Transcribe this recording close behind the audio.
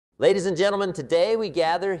Ladies and gentlemen, today we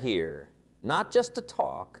gather here, not just to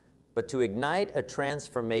talk, but to ignite a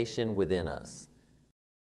transformation within us.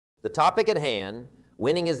 The topic at hand,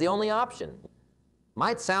 winning is the only option,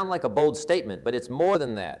 might sound like a bold statement, but it's more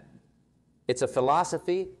than that. It's a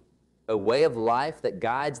philosophy, a way of life that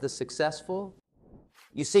guides the successful.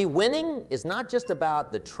 You see, winning is not just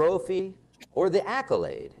about the trophy or the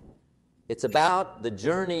accolade. It's about the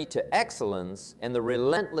journey to excellence and the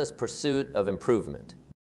relentless pursuit of improvement.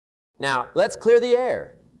 Now, let's clear the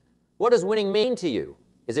air. What does winning mean to you?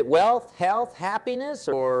 Is it wealth, health, happiness,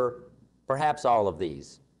 or perhaps all of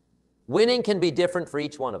these? Winning can be different for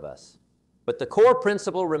each one of us, but the core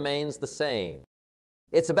principle remains the same.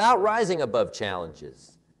 It's about rising above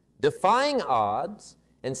challenges, defying odds,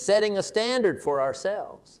 and setting a standard for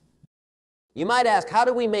ourselves. You might ask, how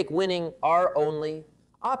do we make winning our only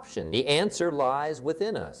option? The answer lies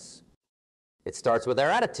within us. It starts with our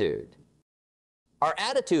attitude. Our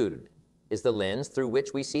attitude is the lens through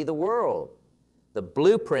which we see the world, the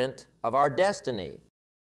blueprint of our destiny.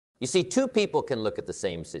 You see, two people can look at the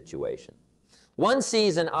same situation. One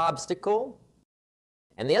sees an obstacle,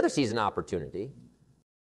 and the other sees an opportunity.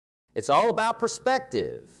 It's all about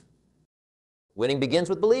perspective. Winning begins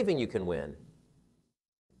with believing you can win.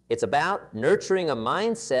 It's about nurturing a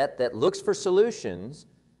mindset that looks for solutions,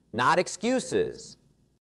 not excuses.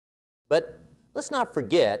 But let's not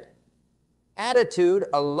forget, attitude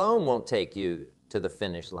alone won't take you to the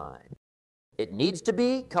finish line. It needs to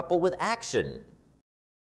be coupled with action.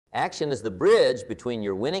 Action is the bridge between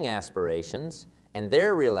your winning aspirations and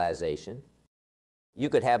their realization. You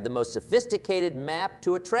could have the most sophisticated map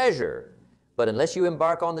to a treasure, but unless you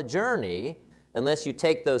embark on the journey, unless you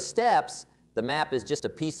take those steps, the map is just a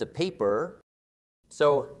piece of paper.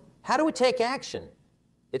 So how do we take action?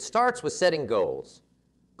 It starts with setting goals.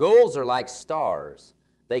 Goals are like stars.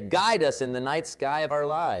 They guide us in the night sky of our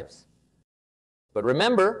lives. But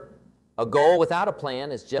remember, a goal without a plan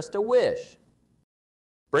is just a wish.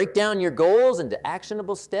 Break down your goals into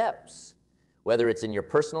actionable steps. Whether it's in your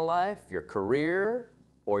personal life, your career,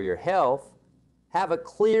 or your health, have a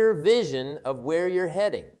clear vision of where you're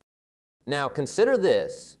heading. Now consider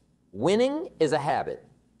this, winning is a habit,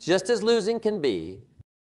 just as losing can be.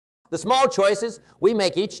 The small choices we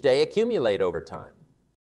make each day accumulate over time.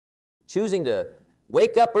 Choosing to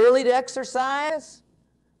wake up early to exercise,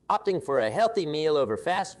 opting for a healthy meal over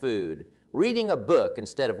fast food, reading a book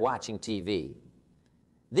instead of watching TV.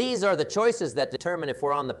 These are the choices that determine if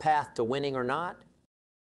we're on the path to winning or not.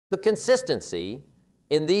 The consistency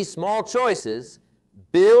in these small choices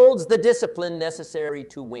builds the discipline necessary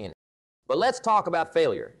to win. But let's talk about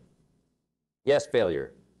failure. Yes,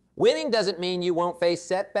 failure. Winning doesn't mean you won't face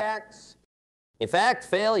setbacks. In fact,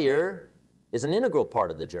 failure is an integral part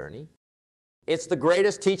of the journey. It's the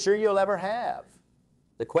greatest teacher you'll ever have.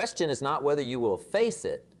 The question is not whether you will face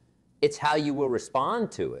it, it's how you will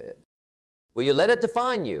respond to it. Will you let it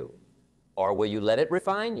define you, or will you let it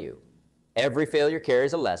refine you? Every failure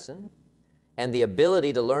carries a lesson, and the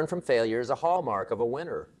ability to learn from failure is a hallmark of a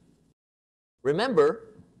winner.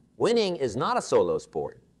 Remember, winning is not a solo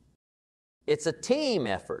sport. It's a team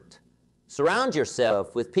effort. Surround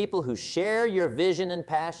yourself with people who share your vision and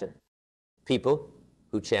passion, people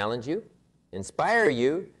who challenge you, inspire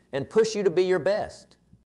you, and push you to be your best.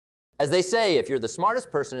 As they say, if you're the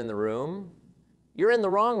smartest person in the room, you're in the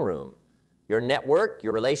wrong room. Your network,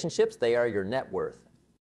 your relationships, they are your net worth.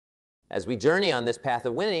 As we journey on this path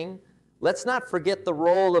of winning, let's not forget the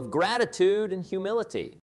role of gratitude and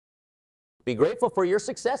humility. Be grateful for your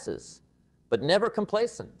successes, but never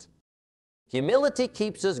complacent. Humility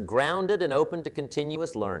keeps us grounded and open to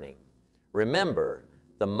continuous learning. Remember,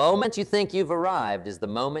 the moment you think you've arrived is the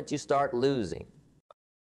moment you start losing.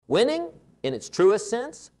 Winning, in its truest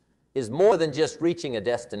sense, is more than just reaching a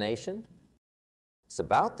destination. It's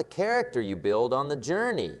about the character you build on the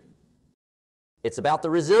journey. It's about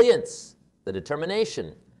the resilience, the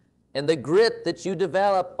determination, and the grit that you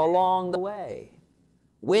develop along the way.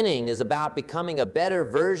 Winning is about becoming a better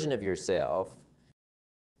version of yourself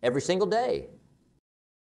every single day.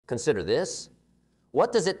 Consider this.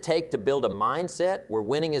 What does it take to build a mindset where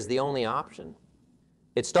winning is the only option?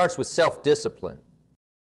 It starts with self-discipline.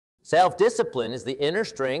 Self-discipline is the inner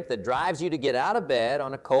strength that drives you to get out of bed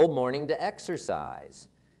on a cold morning to exercise.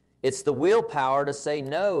 It's the willpower to say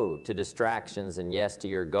no to distractions and yes to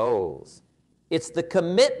your goals. It's the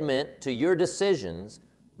commitment to your decisions,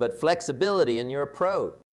 but flexibility in your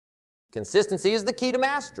approach. Consistency is the key to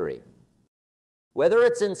mastery. Whether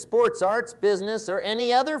it's in sports, arts, business, or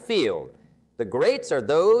any other field, the greats are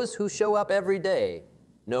those who show up every day,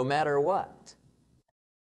 no matter what.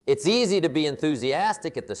 It's easy to be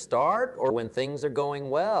enthusiastic at the start or when things are going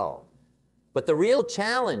well. But the real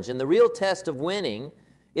challenge and the real test of winning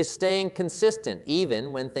is staying consistent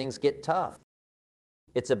even when things get tough.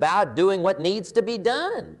 It's about doing what needs to be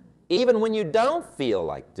done, even when you don't feel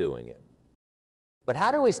like doing it. But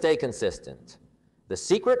how do we stay consistent? The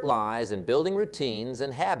secret lies in building routines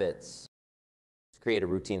and habits. Create a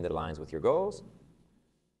routine that aligns with your goals.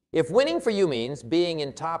 If winning for you means being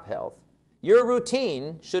in top health, your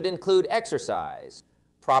routine should include exercise,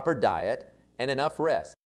 proper diet, and enough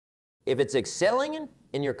rest. If it's excelling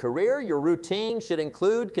in your career, your routine should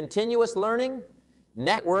include continuous learning,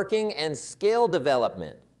 networking, and skill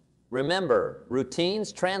development. Remember,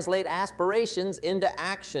 routines translate aspirations into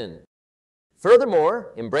action.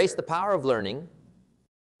 Furthermore, embrace the power of learning.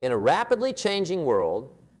 In a rapidly changing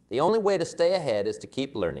world, the only way to stay ahead is to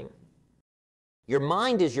keep learning. Your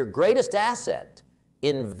mind is your greatest asset.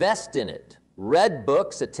 Invest in it. Read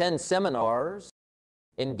books, attend seminars,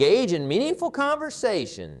 engage in meaningful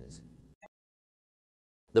conversations.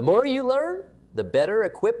 The more you learn, the better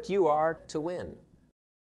equipped you are to win.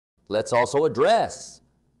 Let's also address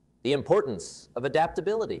the importance of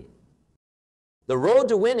adaptability. The road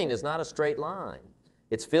to winning is not a straight line.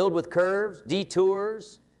 It's filled with curves,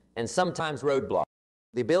 detours, and sometimes roadblocks.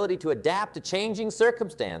 The ability to adapt to changing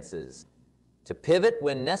circumstances, to pivot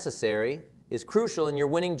when necessary, is crucial in your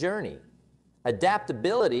winning journey.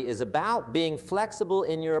 Adaptability is about being flexible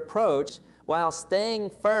in your approach while staying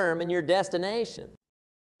firm in your destination.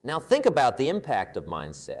 Now think about the impact of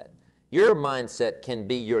mindset. Your mindset can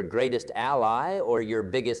be your greatest ally or your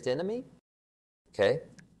biggest enemy. Okay?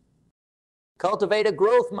 Cultivate a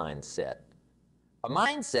growth mindset. A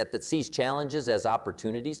mindset that sees challenges as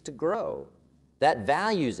opportunities to grow, that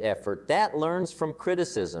values effort, that learns from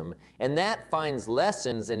criticism, and that finds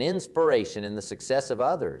lessons and inspiration in the success of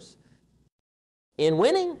others. In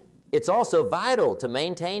winning, it's also vital to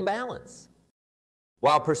maintain balance.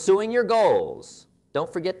 While pursuing your goals,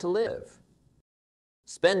 don't forget to live.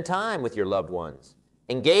 Spend time with your loved ones.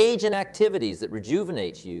 Engage in activities that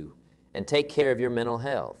rejuvenate you and take care of your mental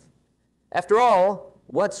health. After all,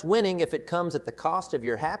 what's winning if it comes at the cost of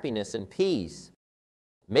your happiness and peace?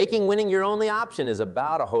 Making winning your only option is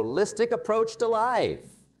about a holistic approach to life.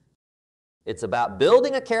 It's about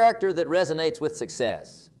building a character that resonates with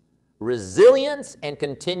success, resilience, and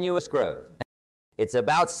continuous growth. It's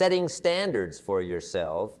about setting standards for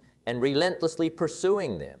yourself and relentlessly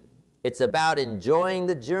pursuing them. It's about enjoying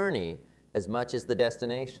the journey as much as the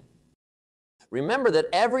destination. Remember that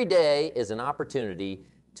every day is an opportunity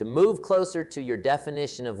to move closer to your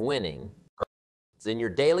definition of winning. It's in your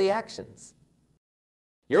daily actions,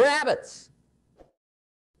 your habits,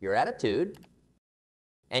 your attitude,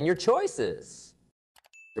 and your choices.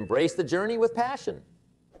 Embrace the journey with passion,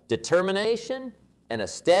 determination, and a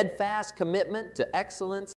steadfast commitment to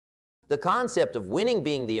excellence. The concept of winning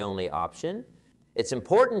being the only option, it's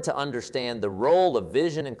important to understand the role of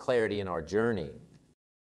vision and clarity in our journey.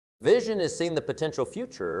 Vision is seeing the potential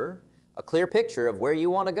future, a clear picture of where you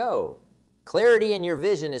want to go. Clarity in your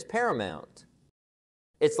vision is paramount.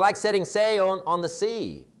 It's like setting sail on the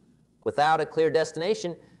sea. Without a clear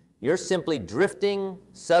destination, you're simply drifting,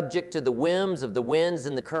 subject to the whims of the winds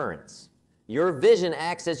and the currents. Your vision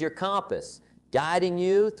acts as your compass, guiding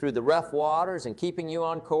you through the rough waters and keeping you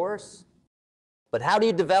on course. But how do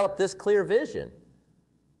you develop this clear vision?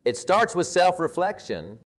 It starts with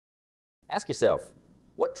self-reflection. Ask yourself,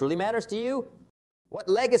 what truly matters to you? What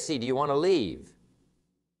legacy do you want to leave?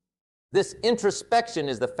 This introspection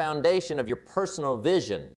is the foundation of your personal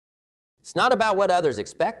vision. It's not about what others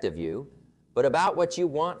expect of you, but about what you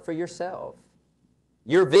want for yourself.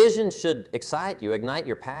 Your vision should excite you, ignite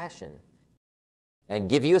your passion, and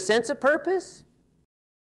give you a sense of purpose.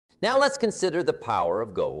 Now let's consider the power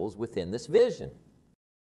of goals within this vision.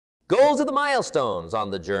 Goals are the milestones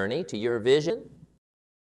on the journey to your vision.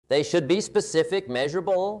 They should be specific,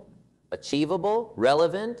 measurable, achievable,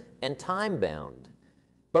 relevant, and time-bound.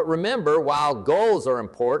 But remember, while goals are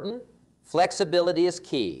important, flexibility is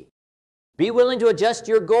key. Be willing to adjust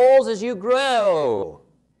your goals as you grow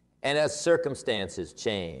and as circumstances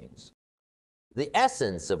change. The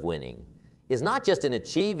essence of winning is not just in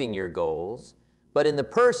achieving your goals, but in the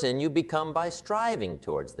person you become by striving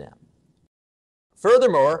towards them.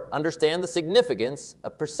 Furthermore, understand the significance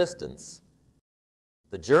of persistence.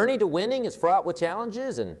 The journey to winning is fraught with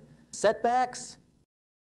challenges and setbacks,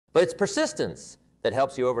 but it's persistence that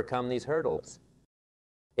helps you overcome these hurdles.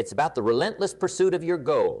 It's about the relentless pursuit of your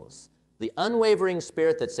goals, the unwavering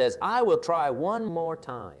spirit that says, I will try one more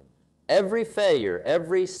time. Every failure,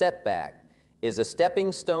 every setback is a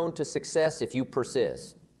stepping stone to success if you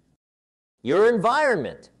persist. Your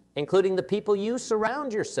environment, including the people you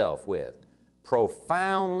surround yourself with,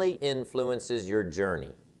 profoundly influences your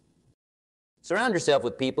journey. Surround yourself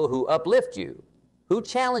with people who uplift you, who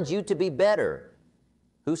challenge you to be better,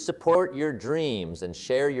 who support your dreams and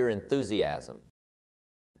share your enthusiasm.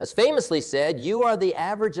 As famously said, you are the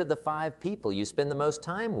average of the 5 people you spend the most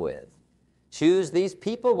time with. Choose these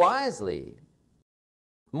people wisely.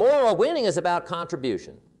 Moral winning is about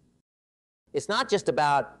contribution. It's not just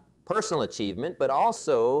about personal achievement, but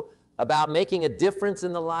also about making a difference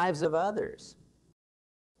in the lives of others.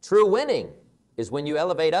 True winning is when you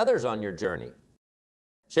elevate others on your journey.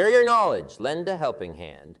 Share your knowledge, lend a helping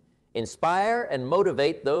hand, inspire and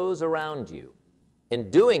motivate those around you. In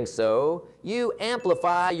doing so, you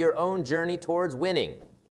amplify your own journey towards winning.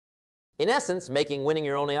 In essence, making winning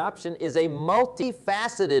your only option is a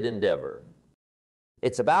multifaceted endeavor.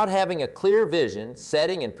 It's about having a clear vision,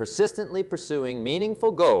 setting and persistently pursuing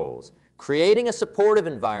meaningful goals, creating a supportive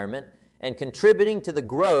environment, and contributing to the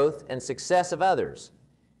growth and success of others.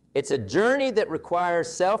 It's a journey that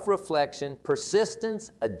requires self-reflection,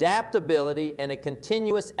 persistence, adaptability, and a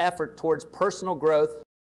continuous effort towards personal growth.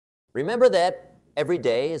 Remember that every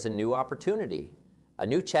day is a new opportunity, a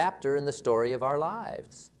new chapter in the story of our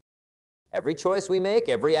lives. Every choice we make,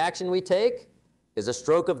 every action we take, is a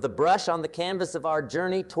stroke of the brush on the canvas of our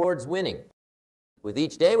journey towards winning. With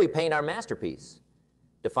each day, we paint our masterpiece,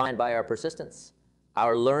 defined by our persistence,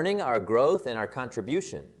 our learning, our growth, and our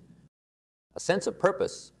contribution. A sense of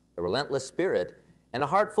purpose, a relentless spirit, and a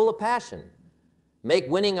heart full of passion make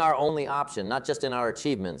winning our only option, not just in our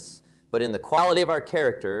achievements, but in the quality of our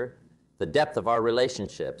character, the depth of our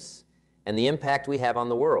relationships, and the impact we have on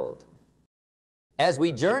the world. As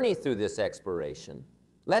we journey through this exploration,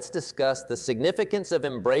 let's discuss the significance of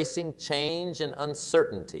embracing change and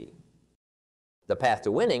uncertainty. The path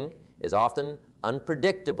to winning is often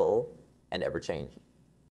unpredictable and ever-changing.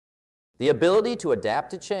 The ability to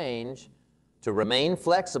adapt to change, to remain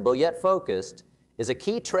flexible yet focused, is a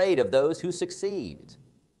key trait of those who succeed.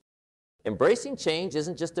 Embracing change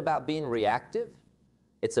isn't just about being reactive,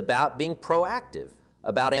 it's about being proactive,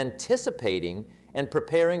 about anticipating and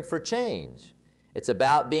preparing for change. It's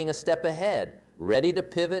about being a step ahead, ready to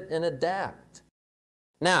pivot and adapt.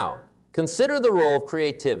 Now, consider the role of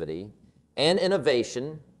creativity and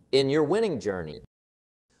innovation in your winning journey.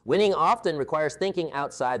 Winning often requires thinking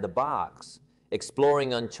outside the box,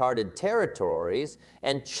 exploring uncharted territories,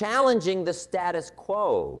 and challenging the status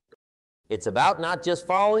quo. It's about not just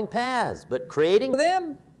following paths, but creating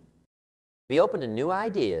them. Be open to new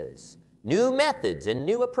ideas, new methods, and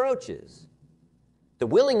new approaches. The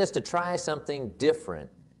willingness to try something different,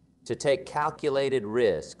 to take calculated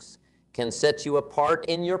risks, can set you apart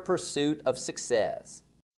in your pursuit of success.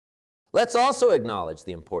 Let's also acknowledge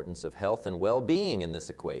the importance of health and well-being in this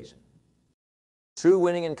equation. True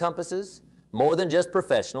winning encompasses more than just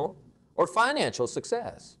professional or financial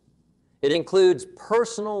success. It includes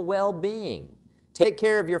personal well-being. Take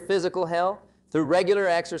care of your physical health through regular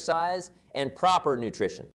exercise and proper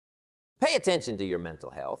nutrition. Pay attention to your mental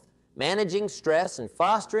health, managing stress and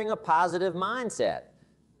fostering a positive mindset.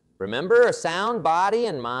 Remember, a sound body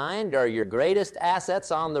and mind are your greatest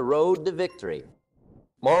assets on the road to victory.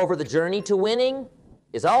 Moreover, the journey to winning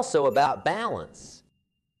is also about balance.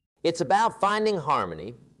 It's about finding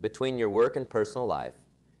harmony between your work and personal life,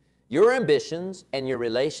 your ambitions and your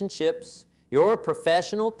relationships, your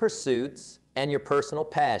professional pursuits, and your personal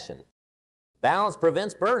passion. Balance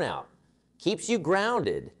prevents burnout, keeps you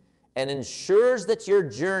grounded, and ensures that your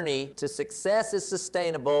journey to success is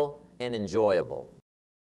sustainable and enjoyable.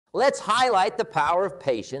 Let's highlight the power of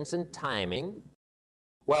patience and timing.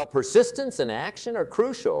 While persistence and action are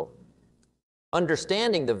crucial,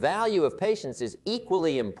 understanding the value of patience is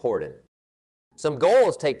equally important. Some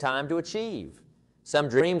goals take time to achieve. Some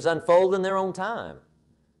dreams unfold in their own time.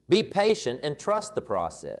 Be patient and trust the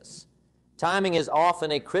process. Timing is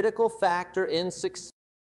often a critical factor in success.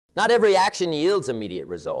 Not every action yields immediate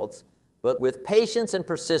results, but with patience and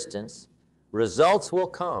persistence, results will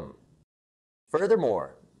come.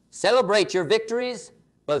 Furthermore, celebrate your victories,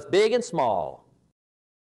 both big and small.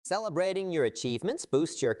 Celebrating your achievements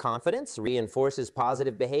boosts your confidence, reinforces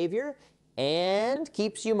positive behavior, and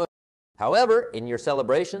keeps you motivated. However, in your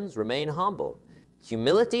celebrations, remain humble.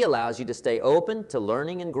 Humility allows you to stay open to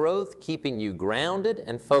learning and growth, keeping you grounded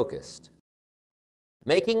and focused.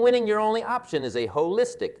 Making winning your only option is a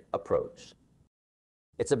holistic approach.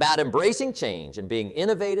 It's about embracing change and being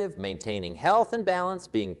innovative, maintaining health and balance,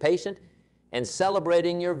 being patient, and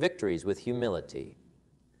celebrating your victories with humility.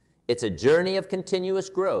 It's a journey of continuous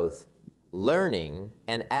growth, learning,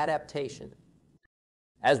 and adaptation.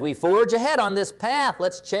 As we forge ahead on this path,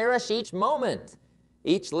 let's cherish each moment,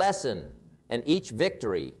 each lesson, and each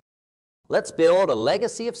victory. Let's build a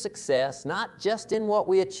legacy of success, not just in what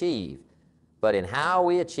we achieve, but in how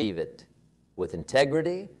we achieve it, with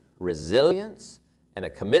integrity, resilience, and a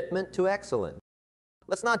commitment to excellence.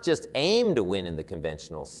 Let's not just aim to win in the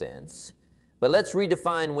conventional sense, but let's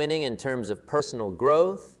redefine winning in terms of personal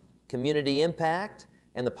growth, community impact,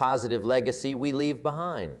 and the positive legacy we leave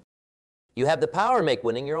behind. You have the power to make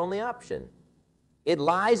winning your only option. It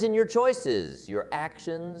lies in your choices, your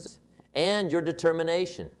actions, and your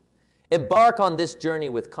determination. Embark on this journey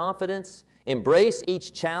with confidence, embrace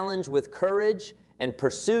each challenge with courage, and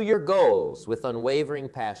pursue your goals with unwavering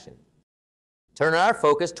passion. Turn our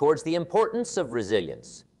focus towards the importance of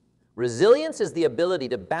resilience. Resilience is the ability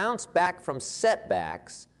to bounce back from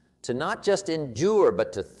setbacks, to not just endure,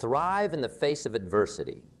 but to thrive in the face of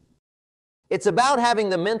adversity. It's about having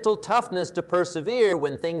the mental toughness to persevere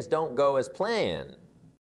when things don't go as planned.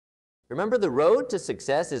 Remember, the road to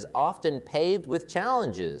success is often paved with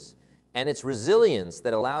challenges, and it's resilience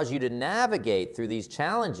that allows you to navigate through these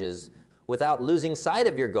challenges without losing sight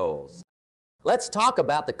of your goals. Let's talk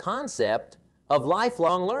about the concept of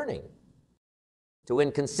lifelong learning. To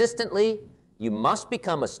win consistently, you must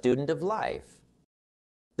become a student of life.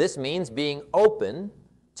 This means being open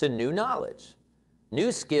to new knowledge,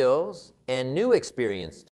 new skills, and new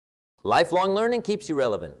experience. Lifelong learning keeps you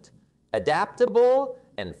relevant, adaptable,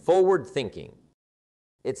 and forward-thinking.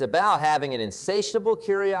 It's about having an insatiable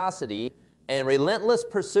curiosity and relentless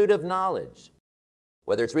pursuit of knowledge.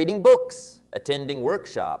 Whether it's reading books, attending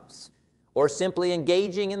workshops, or simply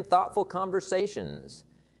engaging in thoughtful conversations,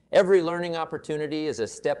 every learning opportunity is a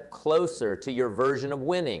step closer to your version of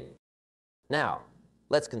winning. Now,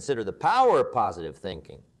 let's consider the power of positive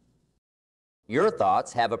thinking. Your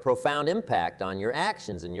thoughts have a profound impact on your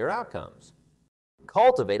actions and your outcomes.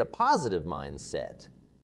 Cultivate a positive mindset.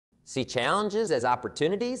 See challenges as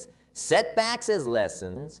opportunities, setbacks as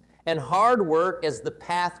lessons, and hard work as the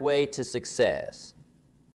pathway to success.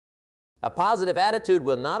 A positive attitude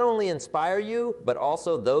will not only inspire you, but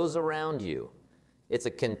also those around you. It's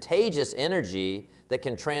a contagious energy that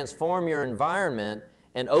can transform your environment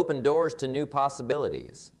and open doors to new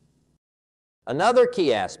possibilities. Another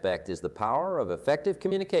key aspect is the power of effective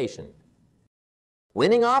communication.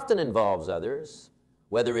 Winning often involves others,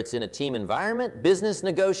 whether it's in a team environment, business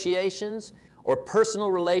negotiations, or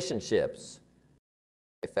personal relationships.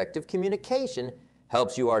 Effective communication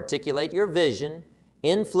helps you articulate your vision,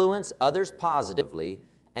 influence others positively,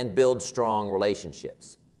 and build strong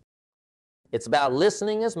relationships. It's about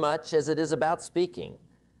listening as much as it is about speaking.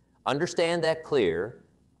 Understand that clear,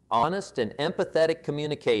 honest, and empathetic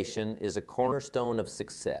communication is a cornerstone of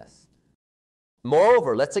success.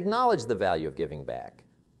 Moreover, let's acknowledge the value of giving back.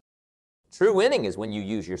 True winning is when you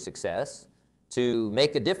use your success to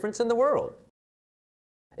make a difference in the world.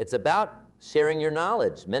 It's about sharing your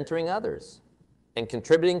knowledge, mentoring others, and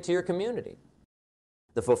contributing to your community.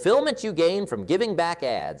 The fulfillment you gain from giving back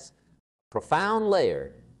adds a profound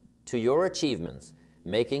layer to your achievements,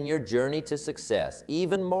 making your journey to success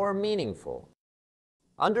even more meaningful.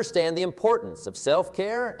 Understand the importance of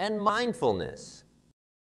self-care and mindfulness.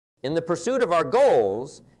 In the pursuit of our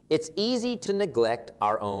goals, it's easy to neglect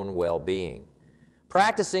our own well-being.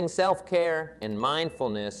 Practicing self-care and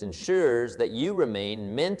mindfulness ensures that you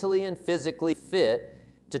remain mentally and physically fit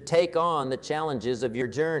to take on the challenges of your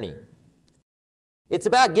journey. It's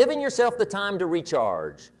about giving yourself the time to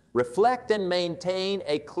recharge, reflect, and maintain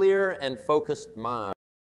a clear and focused mind.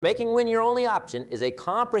 Making win your only option is a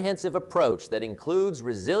comprehensive approach that includes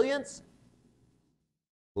resilience,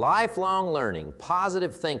 lifelong learning,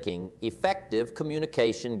 positive thinking, effective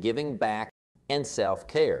communication, giving back, and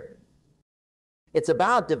self-care. It's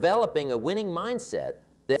about developing a winning mindset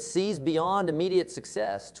that sees beyond immediate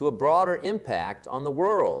success to a broader impact on the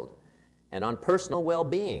world and on personal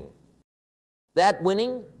well-being. That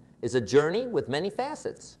winning is a journey with many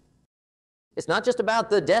facets. It's not just about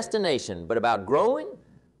the destination, but about growing,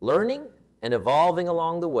 learning, and evolving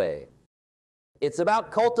along the way. It's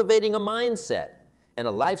about cultivating a mindset and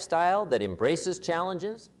a lifestyle that embraces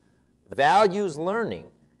challenges, values learning,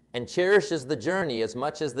 and cherishes the journey as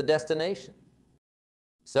much as the destination.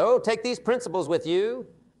 So take these principles with you,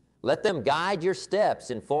 let them guide your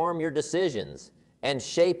steps, inform your decisions, and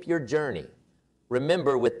shape your journey.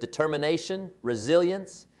 Remember, with determination,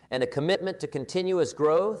 resilience, and a commitment to continuous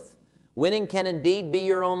growth, winning can indeed be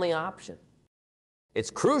your only option.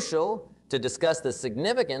 It's crucial to discuss the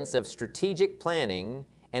significance of strategic planning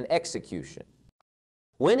and execution.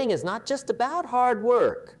 Winning is not just about hard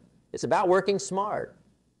work, it's about working smart.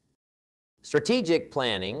 Strategic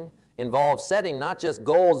planning involves setting not just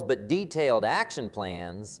goals, but detailed action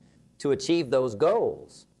plans to achieve those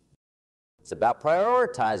goals. It's about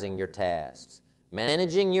prioritizing your tasks,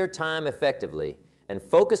 managing your time effectively, and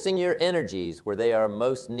focusing your energies where they are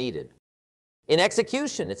most needed. In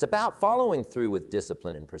execution, it's about following through with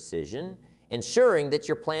discipline and precision, ensuring that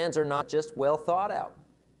your plans are not just well thought out,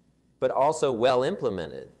 but also well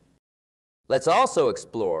implemented. Let's also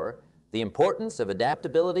explore the importance of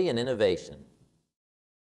adaptability and innovation.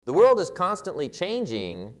 The world is constantly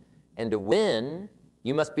changing, and to win,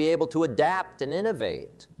 you must be able to adapt and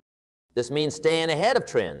innovate. This means staying ahead of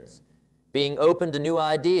trends, being open to new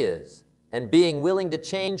ideas, and being willing to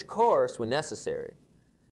change course when necessary.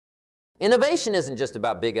 Innovation isn't just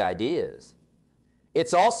about big ideas.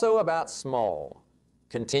 It's also about small,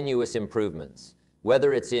 continuous improvements.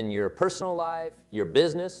 Whether it's in your personal life, your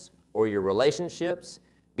business, or your relationships,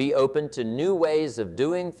 be open to new ways of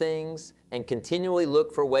doing things and continually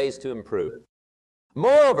look for ways to improve.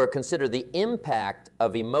 Moreover, consider the impact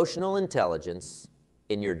of emotional intelligence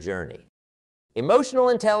in your journey. Emotional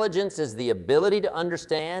intelligence is the ability to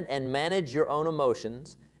understand and manage your own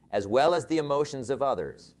emotions as well as the emotions of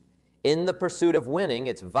others. In the pursuit of winning,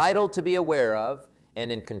 it's vital to be aware of and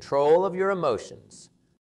in control of your emotions.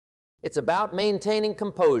 It's about maintaining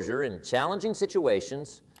composure in challenging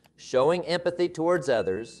situations, showing empathy towards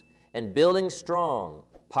others, and building strong,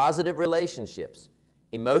 positive relationships.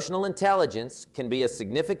 Emotional intelligence can be a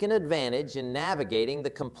significant advantage in navigating the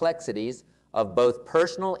complexities of both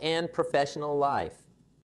personal and professional life.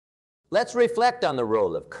 Let's reflect on the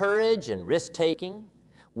role of courage and risk-taking.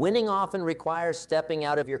 Winning often requires stepping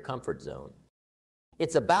out of your comfort zone.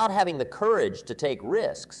 It's about having the courage to take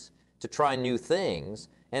risks, to try new things,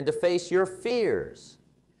 and to face your fears.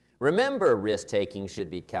 Remember, risk-taking should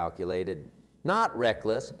be calculated, not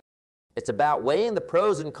reckless. It's about weighing the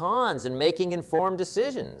pros and cons and making informed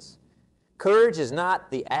decisions. Courage is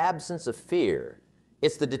not the absence of fear.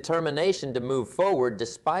 It's the determination to move forward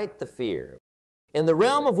despite the fear. In the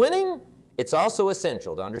realm of winning, it's also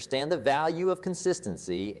essential to understand the value of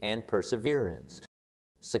consistency and perseverance.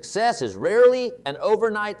 Success is rarely an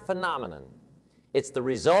overnight phenomenon. It's the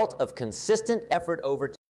result of consistent effort over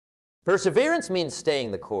time. Perseverance means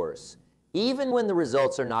staying the course, even when the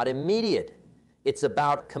results are not immediate. It's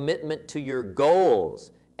about commitment to your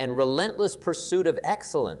goals and relentless pursuit of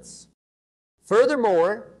excellence.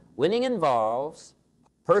 Furthermore, winning involves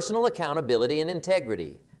personal accountability and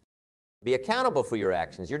integrity. Be accountable for your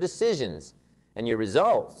actions, your decisions, and your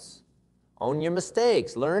results. Own your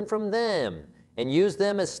mistakes, learn from them, and use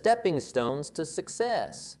them as stepping stones to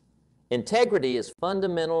success. Integrity is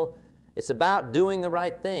fundamental. It's about doing the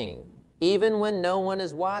right thing, even when no one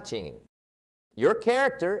is watching. Your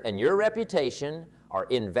character and your reputation are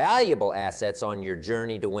invaluable assets on your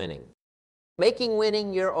journey to winning. Making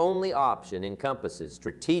winning your only option encompasses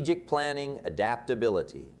strategic planning,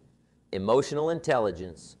 adaptability, emotional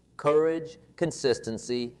intelligence, courage,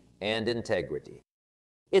 consistency, and integrity.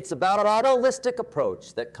 It's about a holistic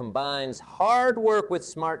approach that combines hard work with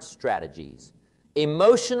smart strategies,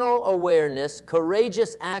 emotional awareness,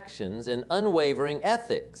 courageous actions, and unwavering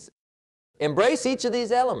ethics. Embrace each of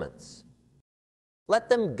these elements. Let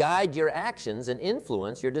them guide your actions and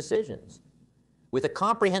influence your decisions. With a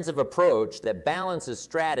comprehensive approach that balances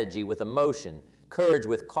strategy with emotion, courage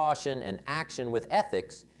with caution, and action with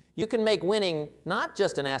ethics, you can make winning not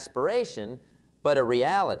just an aspiration, but a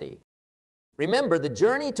reality. Remember, the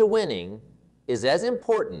journey to winning is as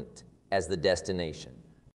important as the destination.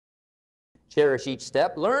 Cherish each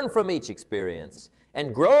step, learn from each experience,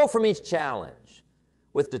 and grow from each challenge.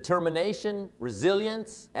 With determination,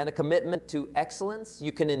 resilience, and a commitment to excellence,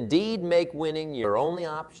 you can indeed make winning your only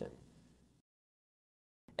option.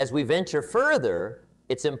 As we venture further,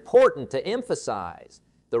 it's important to emphasize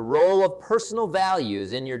the role of personal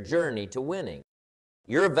values in your journey to winning.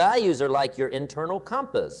 Your values are like your internal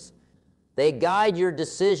compass. They guide your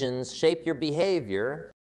decisions, shape your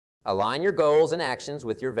behavior, align your goals and actions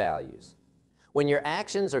with your values. When your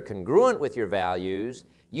actions are congruent with your values,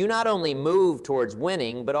 you not only move towards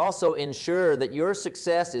winning, but also ensure that your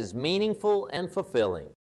success is meaningful and fulfilling.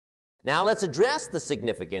 Now let's address the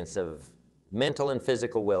significance of mental and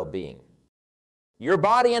physical well-being. Your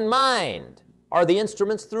body and mind are the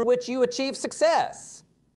instruments through which you achieve success.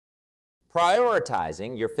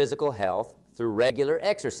 Prioritizing your physical health through regular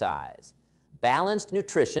exercise, balanced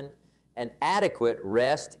nutrition, and adequate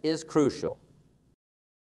rest is crucial.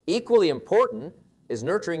 Equally important is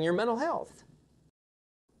nurturing your mental health.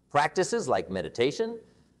 Practices like meditation,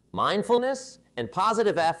 mindfulness, and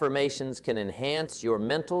positive affirmations can enhance your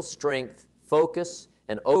mental strength, focus,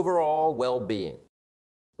 and overall well-being.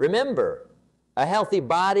 Remember, A healthy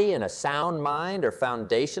body and a sound mind are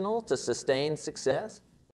foundational to sustained success.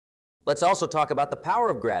 Let's also talk about the power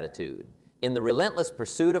of gratitude. In the relentless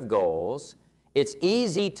pursuit of goals, it's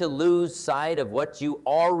easy to lose sight of what you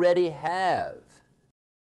already have.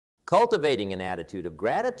 Cultivating an attitude of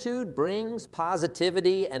gratitude brings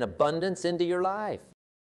positivity and abundance into your life.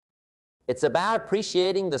 It's about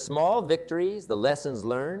appreciating the small victories, the lessons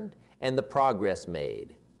learned, and the progress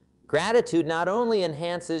made. Gratitude not only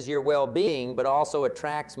enhances your well-being, but also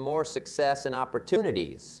attracts more success and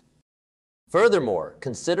opportunities. Furthermore,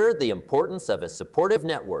 consider the importance of a supportive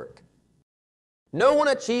network. No one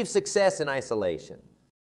achieves success in isolation.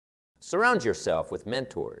 Surround yourself with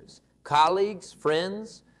mentors, colleagues,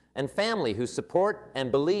 friends, and family who support and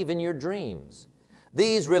believe in your dreams.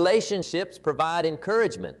 These relationships provide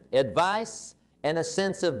encouragement, advice, and a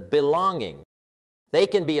sense of belonging. They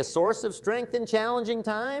can be a source of strength in challenging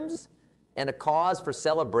times and a cause for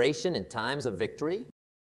celebration in times of victory.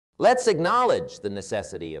 Let's acknowledge the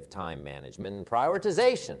necessity of time management and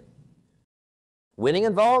prioritization. Winning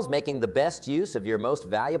involves making the best use of your most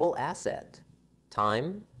valuable asset,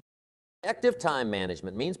 time. Effective time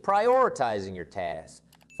management means prioritizing your tasks,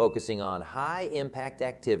 focusing on high-impact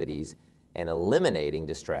activities, and eliminating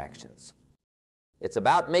distractions. It's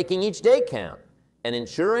about making each day count and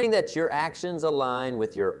ensuring that your actions align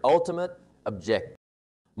with your ultimate objective.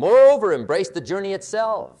 Moreover, embrace the journey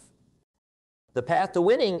itself. The path to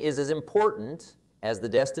winning is as important as the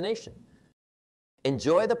destination.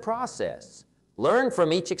 Enjoy the process, learn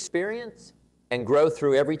from each experience, and grow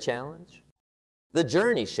through every challenge. The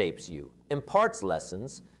journey shapes you, imparts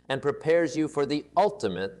lessons, and prepares you for the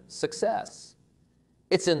ultimate success.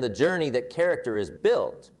 It's in the journey that character is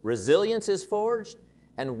built, resilience is forged,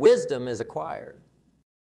 and wisdom is acquired.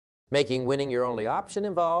 Making winning your only option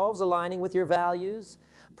involves aligning with your values,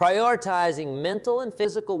 prioritizing mental and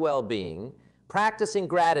physical well-being, practicing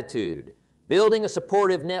gratitude, building a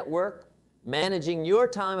supportive network, managing your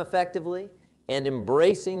time effectively, and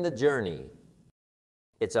embracing the journey.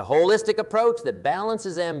 It's a holistic approach that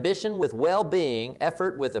balances ambition with well-being,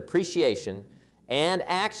 effort with appreciation, and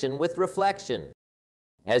action with reflection.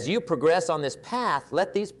 As you progress on this path,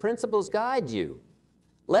 let these principles guide you.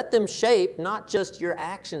 Let them shape not just your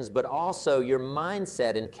actions, but also your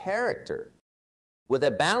mindset and character. With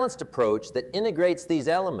a balanced approach that integrates these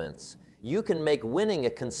elements, you can make winning a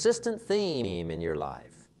consistent theme in your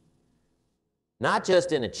life. Not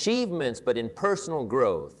just in achievements, but in personal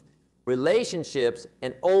growth, relationships,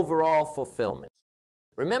 and overall fulfillment.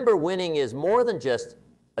 Remember, winning is more than just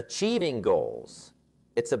achieving goals.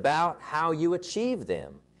 It's about how you achieve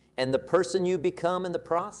them and the person you become in the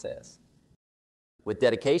process. With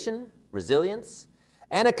dedication, resilience,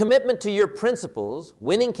 and a commitment to your principles,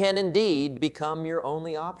 winning can indeed become your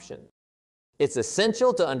only option. It's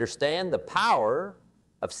essential to understand the power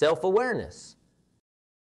of self-awareness.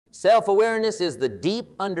 Self-awareness is the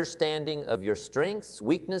deep understanding of your strengths,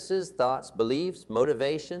 weaknesses, thoughts, beliefs,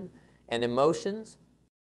 motivation, and emotions.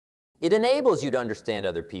 It enables you to understand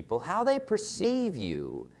other people, how they perceive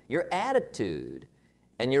you, your attitude,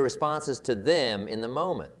 and your responses to them in the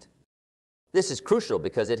moment. This is crucial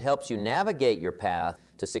because it helps you navigate your path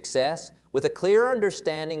to success with a clear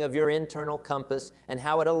understanding of your internal compass and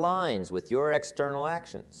how it aligns with your external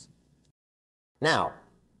actions. Now,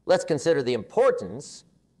 let's consider the importance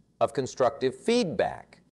of constructive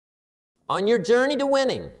feedback. On your journey to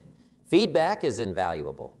winning, feedback is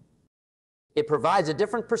invaluable. It provides a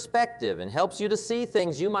different perspective and helps you to see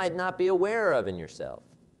things you might not be aware of in yourself.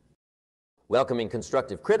 Welcoming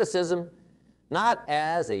constructive criticism, not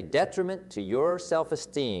as a detriment to your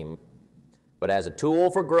self-esteem, but as a tool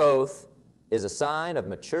for growth, is a sign of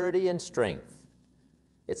maturity and strength.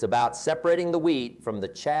 It's about separating the wheat from the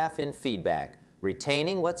chaff in feedback,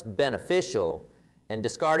 retaining what's beneficial and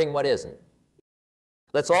discarding what isn't.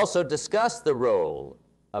 Let's also discuss the role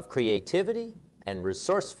of creativity and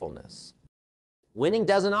resourcefulness. Winning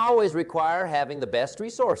doesn't always require having the best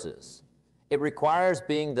resources. It requires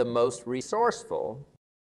being the most resourceful.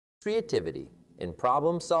 Creativity in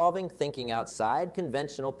problem solving, thinking outside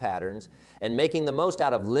conventional patterns, and making the most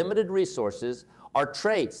out of limited resources are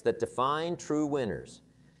traits that define true winners.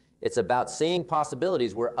 It's about seeing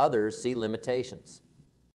possibilities where others see limitations.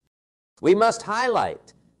 We must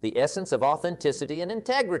highlight the essence of authenticity and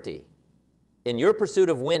integrity. In your pursuit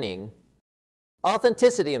of winning,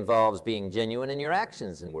 authenticity involves being genuine in your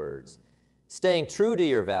actions and words, staying true to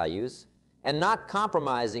your values, and not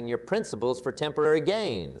compromising your principles for temporary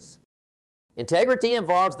gains. Integrity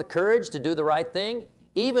involves the courage to do the right thing,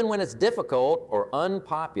 even when it's difficult or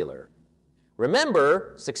unpopular.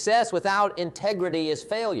 Remember, success without integrity is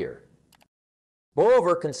failure.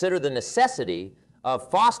 Moreover, consider the necessity of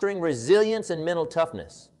fostering resilience and mental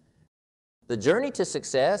toughness. The journey to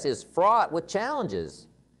success is fraught with challenges,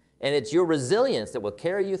 and it's your resilience that will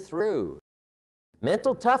carry you through.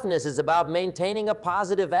 Mental toughness is about maintaining a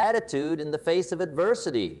positive attitude in the face of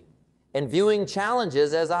adversity and viewing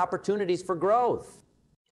challenges as opportunities for growth.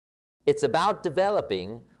 It's about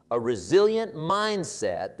developing a resilient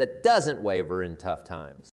mindset that doesn't waver in tough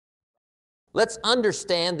times. Let's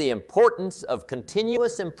understand the importance of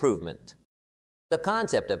continuous improvement. The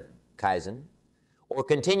concept of Kaizen, or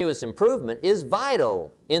continuous improvement, is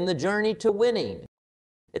vital in the journey to winning.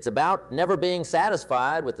 It's about never being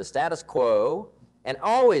satisfied with the status quo and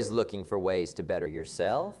always looking for ways to better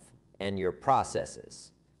yourself and your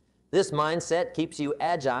processes. This mindset keeps you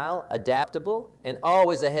agile, adaptable, and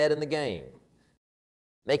always ahead in the game.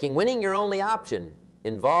 Making winning your only option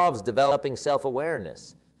involves developing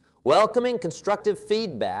self-awareness, welcoming constructive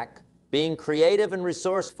feedback, being creative and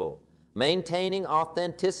resourceful, maintaining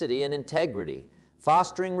authenticity and integrity,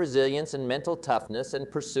 fostering resilience and mental toughness,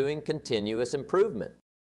 and pursuing continuous improvement.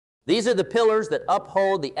 These are the pillars that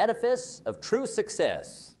uphold the edifice of true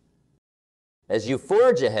success. As you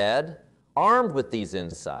forge ahead, armed with these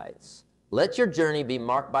insights, let your journey be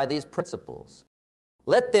marked by these principles.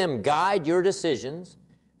 Let them guide your decisions,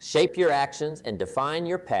 shape your actions, and define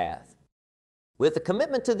your path. With a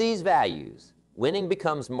commitment to these values, winning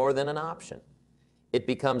becomes more than an option. It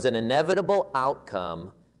becomes an inevitable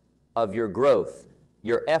outcome of your growth,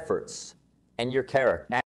 your efforts, and your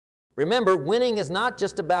character. Remember, winning is not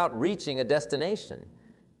just about reaching a destination.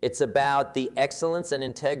 It's about the excellence and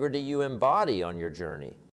integrity you embody on your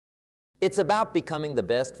journey. It's about becoming the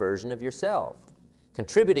best version of yourself,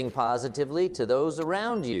 contributing positively to those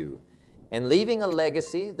around you, and leaving a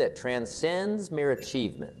legacy that transcends mere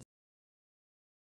achievements.